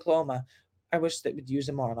rookie at Oklahoma, I wish they would use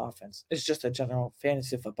him more on offense. It's just a general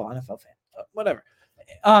fantasy football NFL fan. Whatever.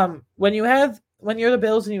 When you're the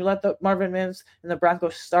Bills and you let the Marvin Mims and the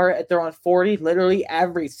Broncos start at their own 40 literally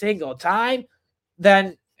every single time,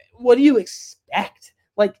 then what do you expect?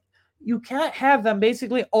 Like, you can't have them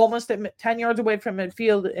basically almost at 10 yards away from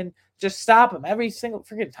midfield and just stop them every single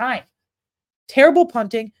freaking time. Terrible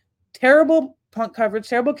punting, terrible punt coverage,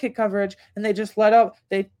 terrible kick coverage, and they just let up.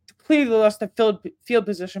 They clearly lost the field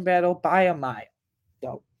position battle by a mile.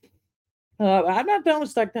 So, I'm not done with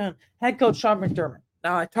stuck down. Head coach Sean McDermott.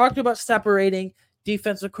 Now, I talked about separating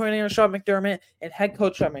defensive coordinator Sean McDermott and head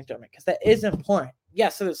coach Sean McDermott because that is important.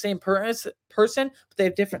 Yes, they're the same person, but they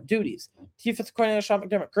have different duties. Defensive coordinator Sean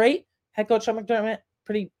McDermott, great. Head coach Sean McDermott,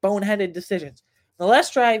 pretty boneheaded decisions. The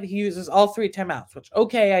last drive, he uses all 3 timeouts, which,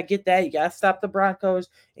 okay, I get that. You got to stop the Broncos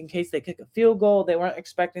in case they kick a field goal. They weren't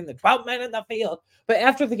expecting the 12 men in the field. But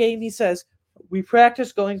after the game, he says, we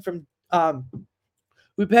practice going from a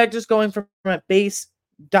base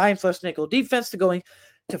dime/nickel defense to going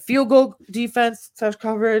to field goal defense /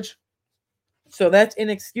 coverage. So that's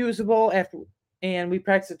inexcusable. And we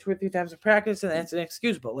practice it 2 or 3 times in practice, and that's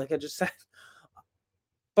inexcusable, like I just said.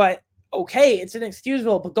 But okay, it's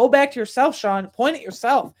inexcusable, but go back to yourself, Sean. Point at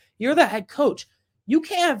yourself. You're the head coach. You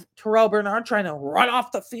can't have Terrell Bernard trying to run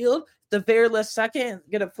off the field the very last second and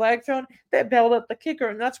get a flag thrown. That bailed up the kicker,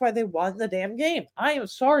 and that's why they won the damn game. I am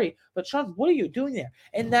sorry, but Sean, what are you doing there?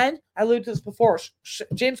 And then, I alluded to this before,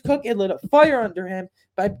 James Cook had lit a fire under him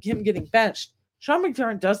by him getting benched. Sean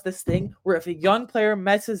McDermott does this thing where if a young player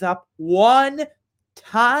messes up one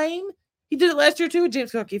time, he did it last year too with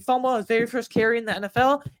James Cook. He fumbled his very first carry in the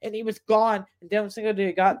NFL, and he was gone. And Devin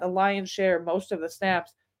Singletary got the lion's share, most of the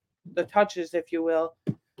snaps, the touches, if you will,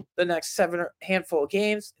 the next handful of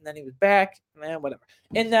games. And then he was back, and whatever.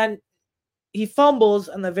 And then he fumbles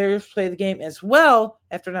on the very first play of the game as well,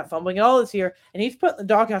 after not fumbling at all this year. And he's put in the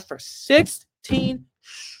doghouse for 16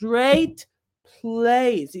 straight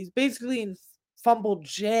plays. He's basically in fumble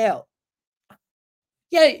jail.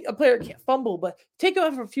 Yeah, a player can't fumble, but take him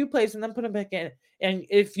out for a few plays and then put him back in. And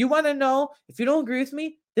if you want to know, if you don't agree with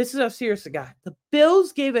me, this is how serious I got. The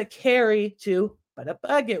Bills gave a carry to,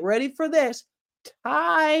 get ready for this,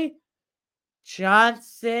 Ty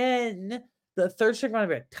Johnson, the third string running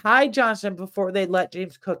back, Ty Johnson, before they let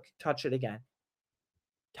James Cook touch it again.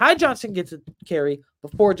 Ty Johnson gets a carry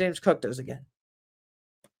before James Cook does again.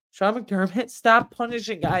 Sean McDermott, stop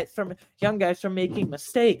punishing young guys from making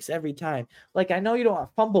mistakes every time. Like, I know you don't want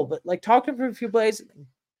to fumble, but like, talk to him for a few plays,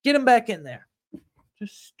 get him back in there.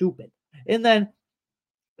 Just stupid. And then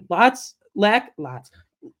lots.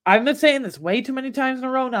 I've been saying this way too many times in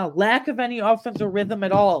a row now. Lack of any offensive rhythm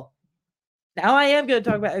at all. Now I am going to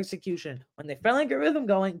talk about execution. When they finally get rhythm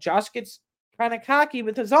going, Josh gets kind of cocky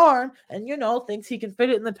with his arm and, thinks he can fit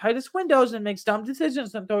it in the tightest windows and makes dumb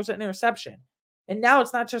decisions and throws an interception. And now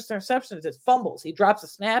it's not just interceptions, it's fumbles. He drops a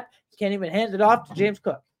snap, he can't even hand it off to James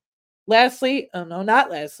Cook. Lastly,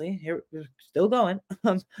 here we're still going.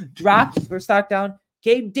 Drops for stock down.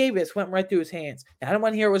 Gabe Davis went right through his hands. Now, I don't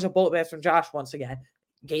want to hear it was a bullet pass from Josh once again.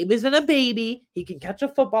 Gabe isn't a baby. He can catch a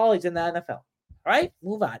football. He's in the NFL. All right,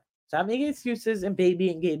 move on. Stop making excuses and Gabe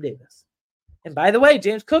Davis. And by the way,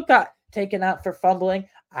 James Cook got taken out for fumbling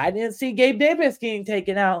I didn't see Gabe Davis getting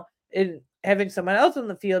taken out and having someone else on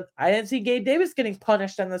the field. I didn't see Gabe Davis getting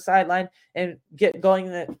punished on the sideline and going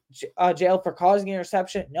to jail for causing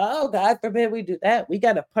interception. No, God forbid we do that. We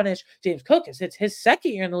got to punish James Cook. It's his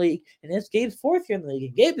second year in the league, and it's Gabe's fourth year in the league.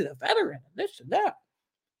 And Gabe is a veteran. This and that.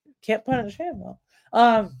 Can't punish him though.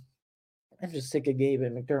 I'm just sick of Gabe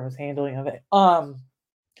and McDermott's handling of it.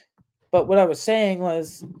 But what I was saying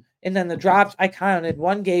was, and then the drops, I counted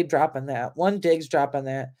one Gabe drop on that, one Diggs drop on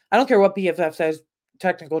that. I don't care what PFF says,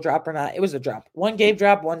 technical drop or not. It was a drop. One Gabe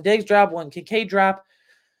drop, one Diggs drop, one Kincaid drop,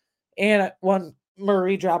 and one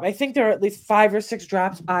Murray drop. I think there are at least 5 or 6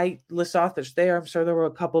 drops I list off this there. I'm sure there were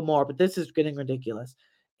a couple more, but this is getting ridiculous.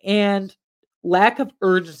 And lack of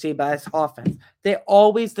urgency by this offense. They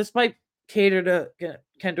always, this might cater to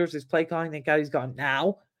Ken Dorsey's play calling. Thank God he's gone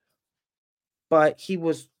now. But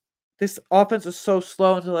this offense was so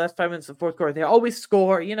slow until the last 5 minutes of the fourth quarter. They always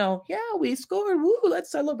score, we scored. Woo,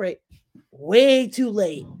 let's celebrate. Way too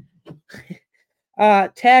late.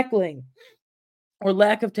 Tackling or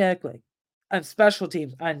lack of tackling on special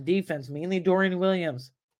teams, on defense, mainly Dorian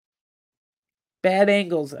Williams. Bad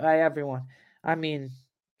angles by everyone. I mean,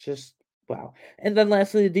 just wow. And then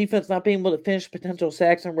lastly, the defense not being able to finish potential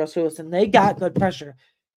sacks on Russell Wilson. They got good pressure.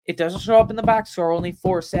 It doesn't show up in the box score, only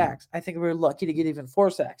 4 sacks. I think we were lucky to get even 4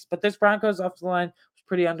 sacks. But this Broncos offensive line was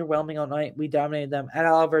pretty underwhelming all night. We dominated them. Ed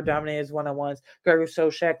Oliver dominated his one-on-ones. Gregory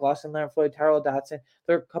Soshak, Lawson Leonard Floyd, Tyrell Dotson.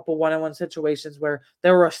 There were a couple one-on-one situations where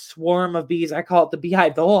there were a swarm of bees. I call it the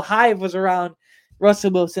beehive. The whole hive was around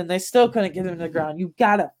Russell Wilson. They still couldn't get him to the ground. You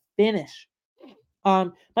got to finish.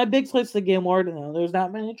 My big place of the game award, there's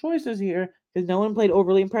not many choices here because no one played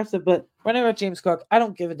overly impressive. But running with James Cook, I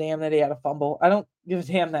don't give a damn that he had a fumble. I don't give a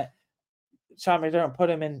damn that Sean McDermott put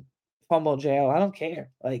him in fumble jail. I don't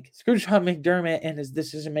care. Like, screw Sean McDermott and his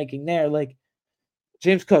decision making there. Like,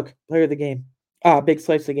 James Cook, player of the game. Big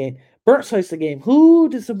slice of the game. Burnt slice of the game. Who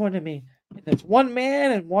disappointed me? And it's one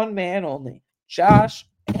man and one man only. Josh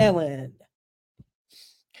Allen.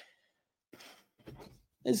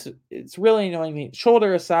 It's really annoying me.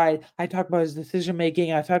 Shoulder aside, I talk about his decision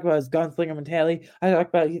making. I talk about his gunslinger mentality. I talk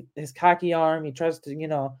about his cocky arm. He tries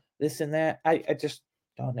to, this and that. I just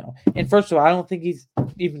don't know. And first of all, I don't think he's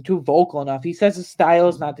even too vocal enough. He says his style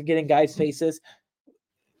is not to get in guys' faces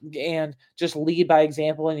and just lead by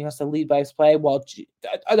example, and he wants to lead by his play. Well,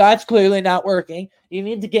 that's clearly not working. You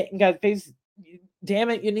need to get in guys' faces.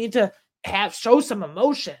 Damn it, you need to show some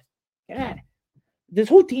emotion. God, this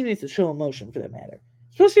whole team needs to show emotion for that matter.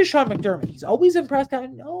 Especially Sean McDermott. He's always impressed,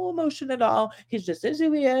 having no emotion at all. He's just is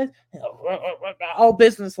who he is. All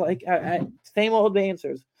business-like. Same old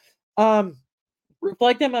answers.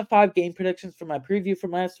 Reflecting on 5 game predictions from my preview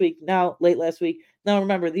from late last week. Now,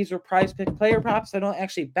 remember, these were prize pick player props. I don't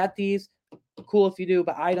actually bet these. Cool if you do,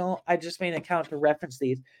 but I don't. I just made an account to reference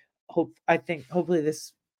these. Hopefully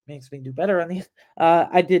this makes me do better on these.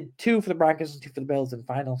 I did 2 for the Broncos and 2 for the Bills in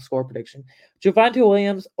final score prediction. Javonte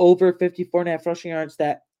Williams over 54.5 rushing yards.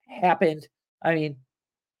 That happened. I mean,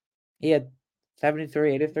 he had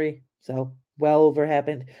 73, 83, so well over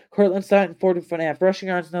happened. Cortland Sutton 44.5 rushing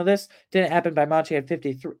yards. Now this didn't happen by much. He had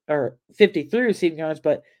 53 receiving yards,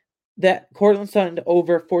 but that Cortland Sutton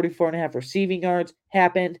over 44.5 receiving yards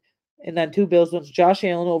happened. And then 2 Bills ones. Josh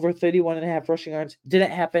Allen over 31.5 rushing yards. Didn't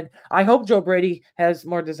happen. I hope Joe Brady has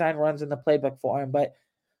more design runs in the playbook for him. But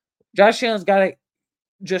Josh Allen's got to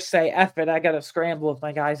just say, F it, I got to scramble if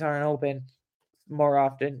my guys aren't open more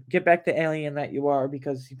often. Get back to alien that you are,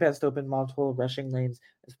 because he passed open multiple rushing lanes,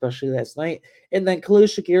 especially last night. And then Khalil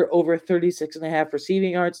Shakir over 36.5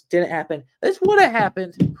 receiving yards. Didn't happen. This would have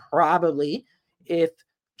happened probably if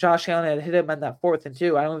Josh Allen had hit him on that 4th and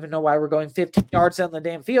 2. I don't even know why we're going 15 yards down the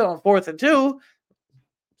damn field on 4th and 2.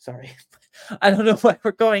 Sorry. I don't know why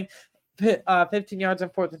we're going 15 yards on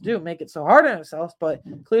 4th and 2. Make it so hard on ourselves, but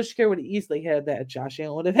Khalil Shakir would have easily had that. Josh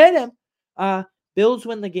Allen would have hit him. Bills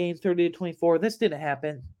win the game 30-24. This didn't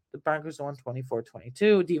happen. The Broncos won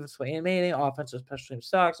 24-22. Defense was animating. Offense, especially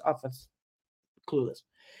sucks. Offense, clueless.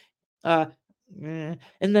 And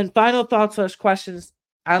then final thoughts / questions.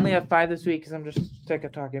 I only have 5 this week because I'm just sick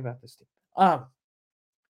of talking about this team.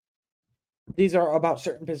 These are about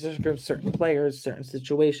certain position groups, certain players, certain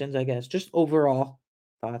situations, I guess. Just overall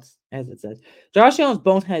thoughts, as it says. Josh Allen's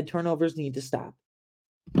bonehead turnovers need to stop.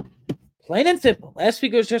 Plain and simple. Last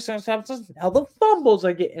week it was just interceptions. Now the fumbles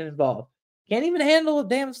are getting involved. Can't even handle a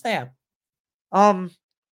damn snap.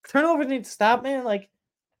 Turnovers need to stop, man. Like,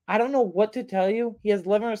 I don't know what to tell you. He has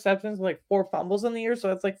 11 receptions, like 4 fumbles in the year, so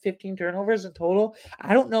that's like 15 turnovers in total.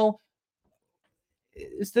 I don't know.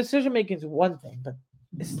 His decision making is one thing, but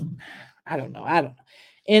I don't know.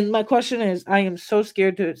 And my question is, I am so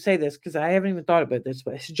scared to say this because I haven't even thought about this,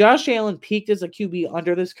 but has Josh Allen peaked as a QB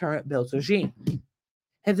under this current Bills regime?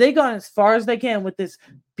 Have they gone as far as they can with this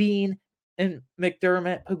Bean and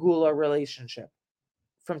McDermott Pagula relationship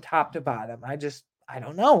from top to bottom? I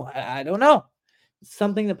don't know. I don't know. It's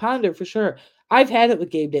something to ponder for sure. I've had it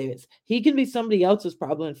with Gabe Davis. He can be somebody else's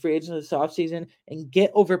problem in free agents this offseason and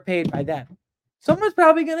get overpaid by them. Someone's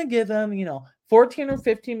probably going to give him, $14 or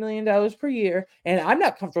 $15 million per year, and I'm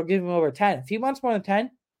not comfortable giving him over 10. If he wants more than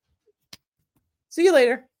 10, see you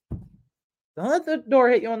later. Don't let the door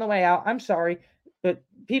hit you on the way out. I'm sorry, but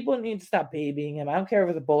people need to stop babying him. I don't care if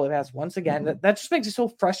it's a bullet pass. Once again, that just makes it so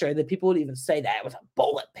frustrating that people would even say that it was a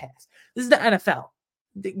bullet pass. This is the NFL.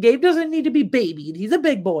 Gabe doesn't need to be babied. He's a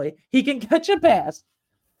big boy. He can catch a pass.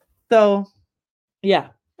 So, yeah,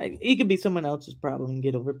 he could be someone else's problem and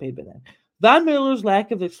get overpaid by that. Von Miller's lack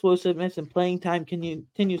of explosiveness and playing time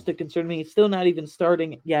continues to concern me. He's still not even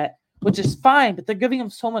starting yet, which is fine, but they're giving him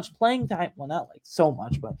so much playing time. Well, not like so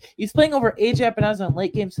much, but he's playing over AJ Epineza in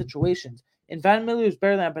late game situations. And Von Miller is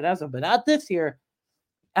better than Epineza, but not this year.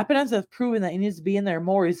 Epineza has proven that he needs to be in there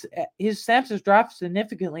more. His snaps has dropped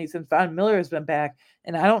significantly since Von Miller has been back,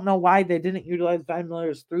 and I don't know why they didn't utilize Von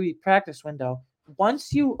Miller's 3-week practice window.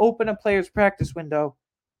 Once you open a player's practice window,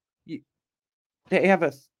 they have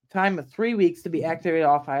a time of 3 weeks to be activated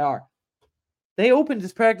off IR. They opened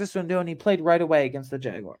his practice window, and he played right away against the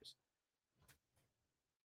Jaguars.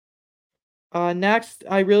 Next,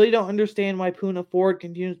 I really don't understand why Poona Ford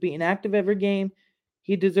continues to be inactive every game.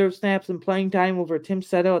 He deserves snaps and playing time over Tim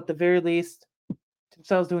Settle at the very least. Tim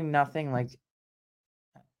Settle's doing nothing.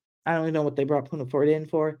 I don't even know what they brought Poona Ford in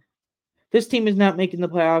for. This team is not making the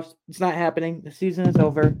playoffs. It's not happening. The season is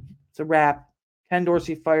over. It's a wrap. Ken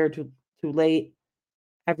Dorsey fired too late.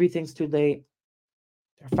 Everything's too late.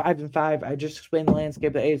 They're 5-5. I just explained the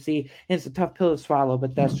landscape of the AFC, and it's a tough pill to swallow,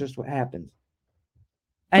 but that's just what happens.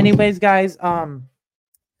 Anyways, guys,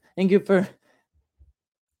 thank you for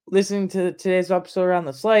listening to today's episode around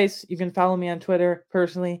the slice. You can follow me on Twitter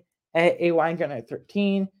personally at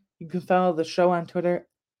AWeingartner13. You can follow the show on Twitter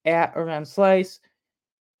at Around Slice.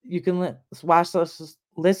 You can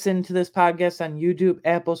listen to this podcast on YouTube,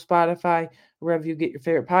 Apple, Spotify, wherever you get your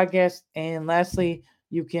favorite podcast. And lastly,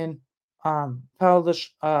 you can follow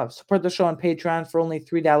support the show on Patreon for only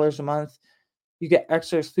 $3 a month. You get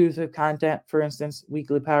extra exclusive content, for instance,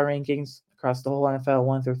 weekly power rankings across the whole NFL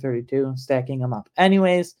 1 through 32, stacking them up.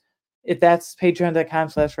 Anyways, if that's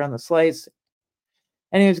patreon.com/around the slice.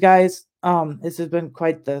 Anyways, guys, this has been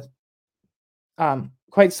quite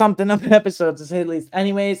something of an episode, to say the least.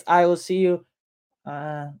 Anyways, I will see you.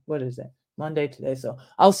 What is it? Monday today. So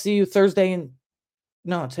I'll see you Thursday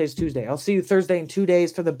today's Tuesday. I'll see you Thursday in 2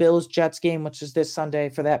 days for the Bills-Jets game, which is this Sunday,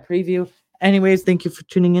 for that preview. Anyways, thank you for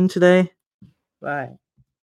tuning in today. Bye.